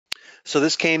So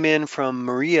this came in from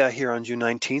Maria here on June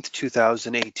 19th,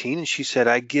 2018, and she said,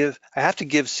 I have to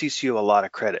give CCO a lot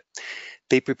of credit.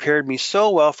 They prepared me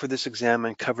so well for this exam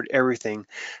and covered everything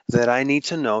that I need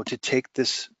to know to take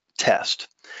this test.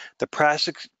 The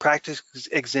practice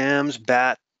exams,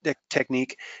 BHAT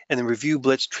technique, and the review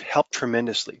blitz helped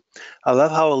tremendously. I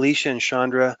love how Alicia and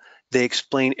Chandra, they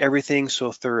explain everything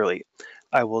so thoroughly.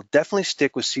 I will definitely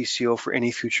stick with CCO for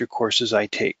any future courses I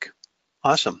take.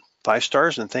 Awesome. 5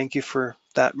 stars, and thank you for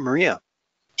that, Maria.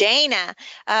 Dana,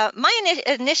 my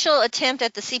initial attempt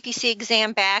at the CPC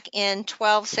exam back in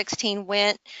 12-16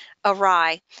 went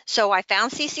awry. So I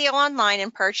found CCO online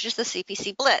and purchased the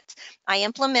CPC Blitz. I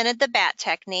implemented the BHAT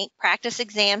technique, practice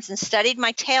exams, and studied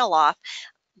my tail off.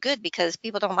 Good, because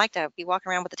people don't like to be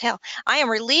walking around with a tail. I am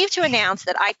relieved to announce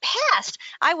that I passed.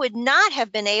 I would not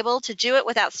have been able to do it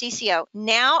without CCO.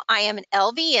 Now I am an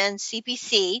LVN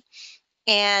CPC,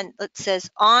 and it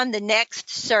says on the next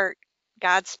cert,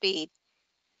 Godspeed.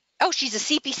 Oh, she's a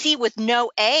CPC with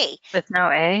no A. With no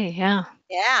A, yeah.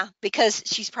 Yeah, because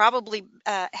she's probably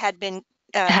had been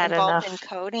involved in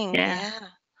coding. Yeah.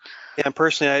 Yeah, and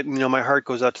personally, my heart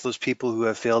goes out to those people who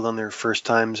have failed on their first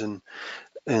times and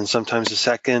sometimes the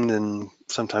second and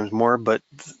sometimes more. But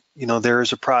there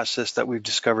is a process that we've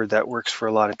discovered that works for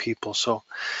a lot of people. So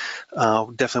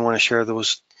definitely want to share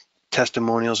those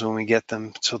testimonials when we get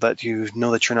them, so that you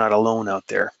know that you're not alone out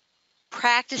there.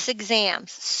 Practice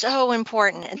exams, so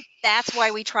important, and that's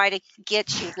why we try to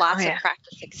get you lots of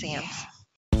practice exams.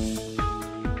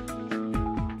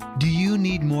 Do you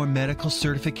need more medical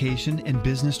certification and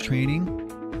business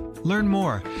training? Learn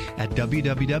more at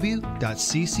www.cco.us.